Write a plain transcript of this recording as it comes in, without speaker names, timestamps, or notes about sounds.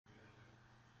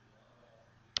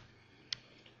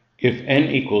If n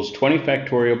equals 20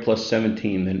 factorial plus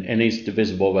 17, then n is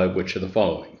divisible by which of the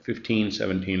following? 15,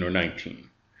 17, or 19?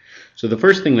 So the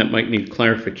first thing that might need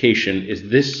clarification is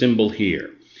this symbol here.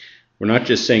 We're not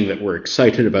just saying that we're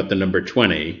excited about the number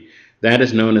 20. That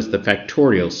is known as the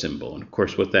factorial symbol. And of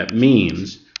course what that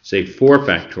means, say 4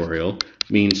 factorial,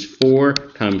 means 4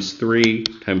 times 3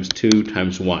 times 2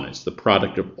 times 1. It's the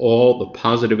product of all the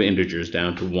positive integers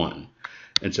down to 1.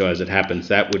 And so as it happens,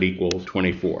 that would equal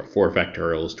 24. 4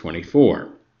 factorial is 24.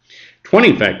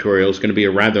 20 factorial is going to be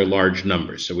a rather large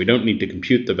number, so we don't need to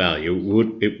compute the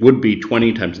value. It would be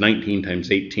 20 times 19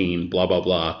 times 18, blah, blah,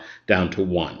 blah, down to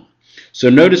 1. So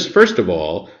notice, first of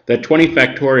all, that 20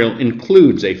 factorial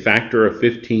includes a factor of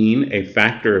 15, a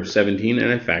factor of 17,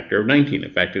 and a factor of 19.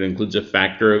 In fact, it includes a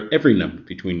factor of every number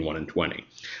between 1 and 20.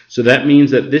 So that means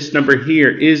that this number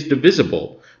here is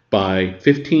divisible by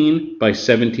 15, by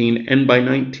 17, and by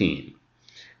 19.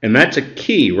 And that's a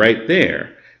key right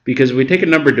there, because if we take a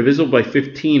number divisible by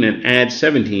 15 and add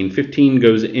 17, 15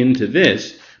 goes into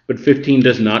this, but 15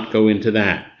 does not go into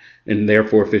that, and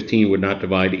therefore 15 would not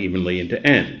divide evenly into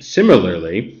n.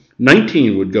 Similarly,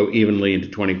 19 would go evenly into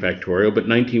 20 factorial, but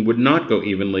 19 would not go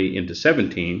evenly into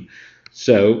 17,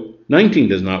 so 19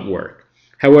 does not work.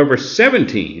 However,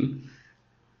 17,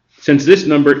 since this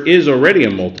number is already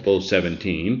a multiple of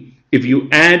 17, if you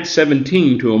add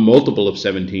 17 to a multiple of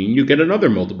 17, you get another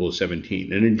multiple of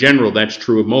 17. And in general, that's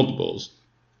true of multiples.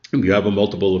 If you have a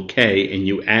multiple of k and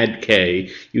you add k,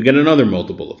 you get another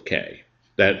multiple of k.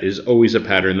 That is always a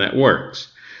pattern that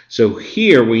works. So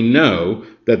here we know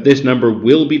that this number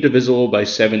will be divisible by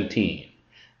 17.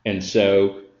 And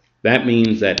so that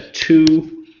means that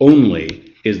 2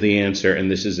 only is the answer, and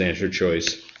this is answer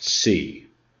choice C.